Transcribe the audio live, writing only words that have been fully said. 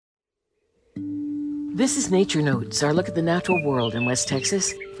This is Nature Notes, our look at the natural world in West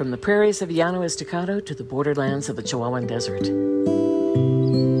Texas, from the prairies of Llano Estacado to the borderlands of the Chihuahuan Desert.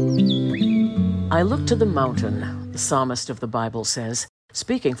 I look to the mountain, the psalmist of the Bible says,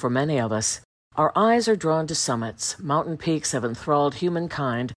 speaking for many of us. Our eyes are drawn to summits. Mountain peaks have enthralled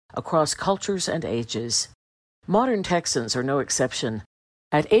humankind across cultures and ages. Modern Texans are no exception.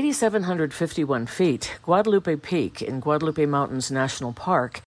 At 8,751 feet, Guadalupe Peak in Guadalupe Mountains National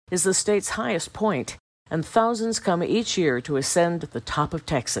Park is the state's highest point, and thousands come each year to ascend the top of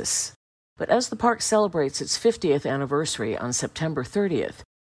Texas. But as the park celebrates its 50th anniversary on September 30th,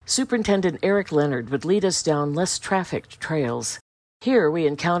 Superintendent Eric Leonard would lead us down less trafficked trails. Here we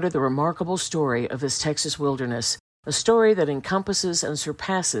encounter the remarkable story of this Texas wilderness, a story that encompasses and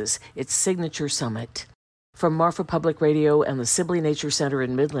surpasses its signature summit. From Marfa Public Radio and the Sibley Nature Center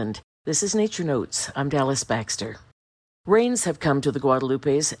in Midland, this is Nature Notes. I'm Dallas Baxter. Rains have come to the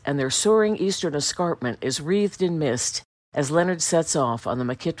Guadalupes, and their soaring eastern escarpment is wreathed in mist as Leonard sets off on the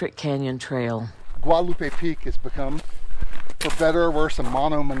McKittrick Canyon Trail. Guadalupe Peak has become, for better or worse, a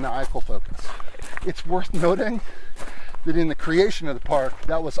monomaniacal focus. It's worth noting that in the creation of the park,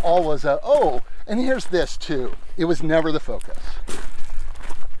 that was always and here's this too. It was never the focus.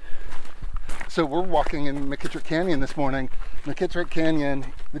 So we're walking in McKittrick Canyon this morning. McKittrick Canyon,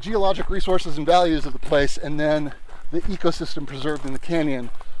 the geologic resources and values of the place, and then the ecosystem preserved in the canyon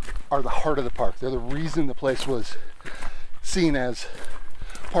are the heart of the park. They're the reason the place was seen as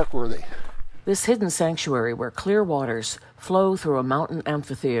park-worthy. This hidden sanctuary where clear waters flow through a mountain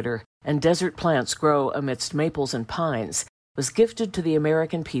amphitheater and desert plants grow amidst maples and pines was gifted to the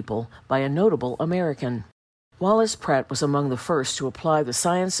American people by a notable American. Wallace Pratt was among the first to apply the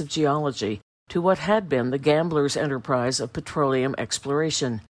science of geology to what had been the gambler's enterprise of petroleum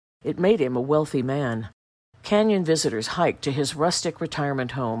exploration. It made him a wealthy man. Canyon visitors hike to his rustic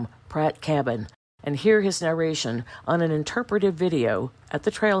retirement home, Pratt Cabin, and hear his narration on an interpretive video at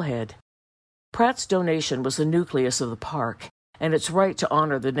the trailhead. Pratt's donation was the nucleus of the park, and it's right to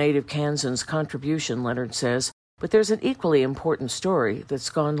honor the native Kansans' contribution, Leonard says, but there's an equally important story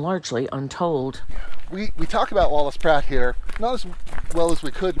that's gone largely untold. We talk about Wallace Pratt here, not as well as we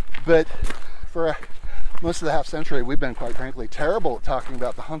could, but for most of the half century, we've been, quite frankly, terrible at talking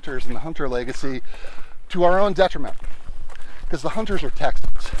about the hunters and the hunter legacy to our own detriment, because the hunters are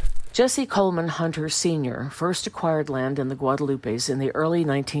Texans. Jesse Coleman Hunter Sr. first acquired land in the Guadalupes in the early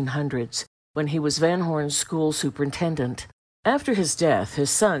 1900s when he was Van Horn's school superintendent. After his death, his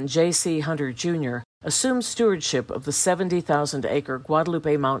son, J.C. Hunter Jr., assumed stewardship of the 70,000-acre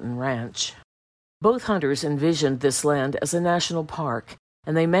Guadalupe Mountain Ranch. Both hunters envisioned this land as a national park,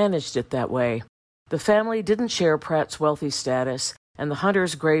 and they managed it that way. The family didn't share Pratt's wealthy status, and the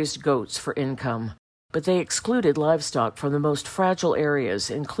hunters grazed goats for income. But they excluded livestock from the most fragile areas,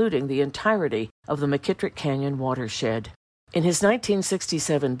 including the entirety of the McKittrick Canyon watershed. In his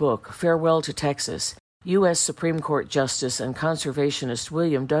 1967 book, Farewell to Texas, U.S. Supreme Court Justice and conservationist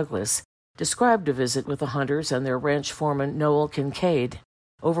William Douglas described a visit with the hunters and their ranch foreman Noel Kincaid.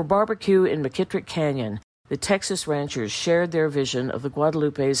 Over barbecue in McKittrick Canyon, the Texas ranchers shared their vision of the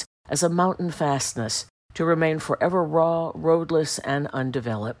Guadalupes as a mountain fastness to remain forever raw, roadless, and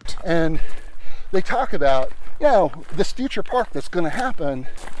undeveloped. And they talk about, this future park that's going to happen,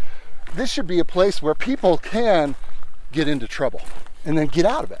 this should be a place where people can get into trouble and then get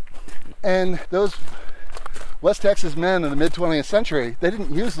out of it. And those West Texas men in the mid-20th century, they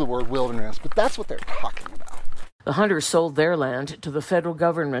didn't use the word wilderness, but that's what they're talking about. The hunters sold their land to the federal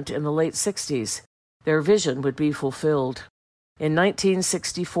government in the late 60s. Their vision would be fulfilled. In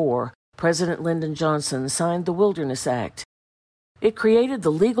 1964, President Lyndon Johnson signed the Wilderness Act. It created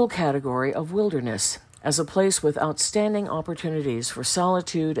the legal category of wilderness as a place with outstanding opportunities for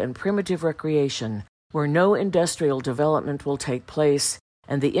solitude and primitive recreation, where no industrial development will take place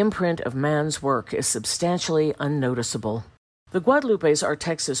and the imprint of man's work is substantially unnoticeable. The Guadalupes are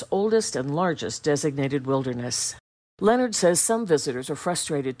Texas' oldest and largest designated wilderness. Leonard says some visitors are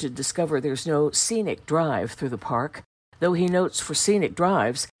frustrated to discover there's no scenic drive through the park, though he notes for scenic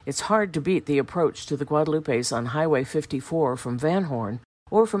drives, it's hard to beat the approach to the Guadalupes on Highway 54 from Van Horn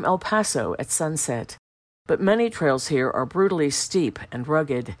or from El Paso at sunset. But many trails here are brutally steep and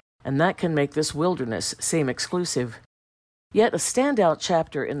rugged, and that can make this wilderness seem exclusive. Yet a standout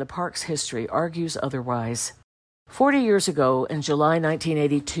chapter in the park's history argues otherwise. 40 years ago, in July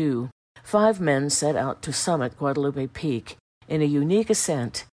 1982, 5 men set out to summit Guadalupe Peak in a unique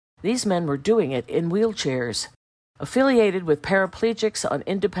ascent. These men were doing it in wheelchairs. Affiliated with Paraplegics on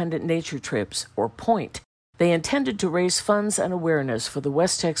Independent Nature Trips, or POINT, they intended to raise funds and awareness for the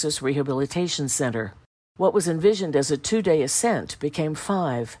West Texas Rehabilitation Center. What was envisioned as a 2-day ascent became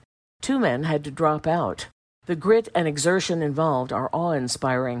 5. 2 men had to drop out. The grit and exertion involved are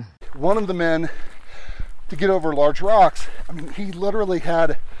awe-inspiring. One of the men, to get over large rocks, he literally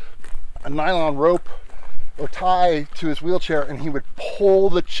had a nylon rope or tie to his wheelchair, and he would pull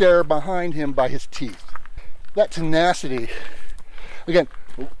the chair behind him by his teeth. That tenacity. Again,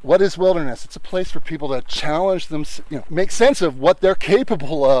 what is wilderness? It's a place for people to challenge them, make sense of what they're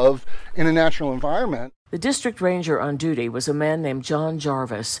capable of in a natural environment. The district ranger on duty was a man named John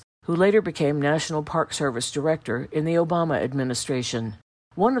Jarvis, who later became National Park Service Director in the Obama administration.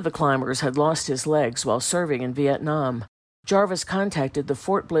 One of the climbers had lost his legs while serving in Vietnam. Jarvis contacted the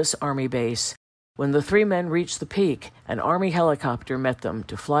Fort Bliss Army base. When the 3 men reached the peak, an Army helicopter met them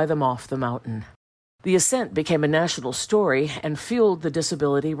to fly them off the mountain. The ascent became a national story and fueled the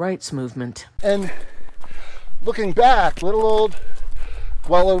disability rights movement. And looking back, little old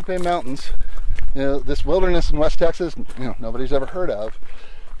Guadalupe Mountains, this wilderness in West Texas, nobody's ever heard of,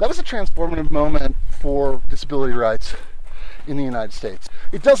 that was a transformative moment for disability rights in the United States.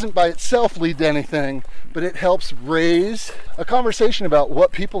 It doesn't by itself lead to anything, but it helps raise a conversation about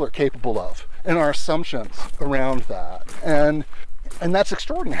what people are capable of and our assumptions around that. And that's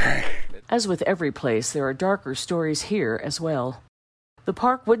extraordinary. As with every place, there are darker stories here as well. The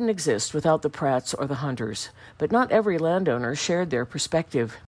park wouldn't exist without the Pratts or the Hunters, but not every landowner shared their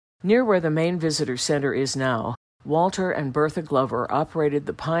perspective. Near where the main visitor center is now, Walter and Bertha Glover operated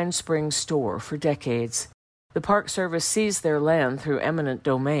the Pine Springs store for decades. The Park Service seized their land through eminent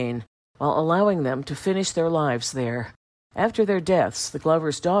domain, while allowing them to finish their lives there. After their deaths, the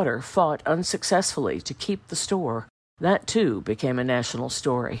Glovers' daughter fought unsuccessfully to keep the store. That, too, became a national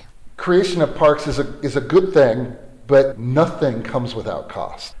story. Creation of parks is a good thing, but nothing comes without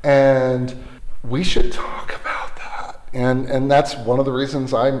cost. And we should talk about that. And that's one of the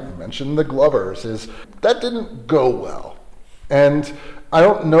reasons I mentioned the Glovers, is that didn't go well. And I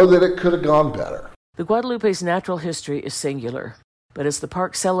don't know that it could have gone better. The Guadalupe's natural history is singular, but as the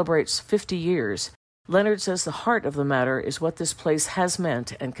park celebrates 50 years, Leonard says the heart of the matter is what this place has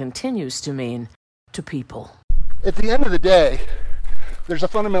meant and continues to mean to people. At the end of the day, there's a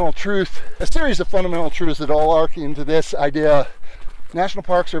fundamental truth, a series of fundamental truths that all arc into this idea. National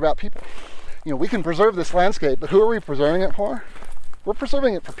parks are about people. We can preserve this landscape, but who are we preserving it for? We're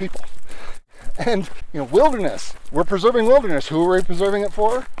preserving it for people. And, wilderness, we're preserving wilderness. Who are we preserving it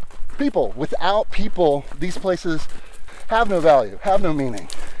for? People. Without people, these places have no value, have no meaning.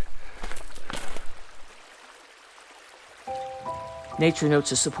 Nature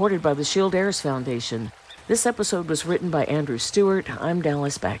Notes is supported by the Shield Heirs Foundation. This episode was written by Andrew Stewart. I'm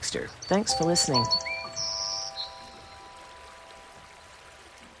Dallas Baxter. Thanks for listening.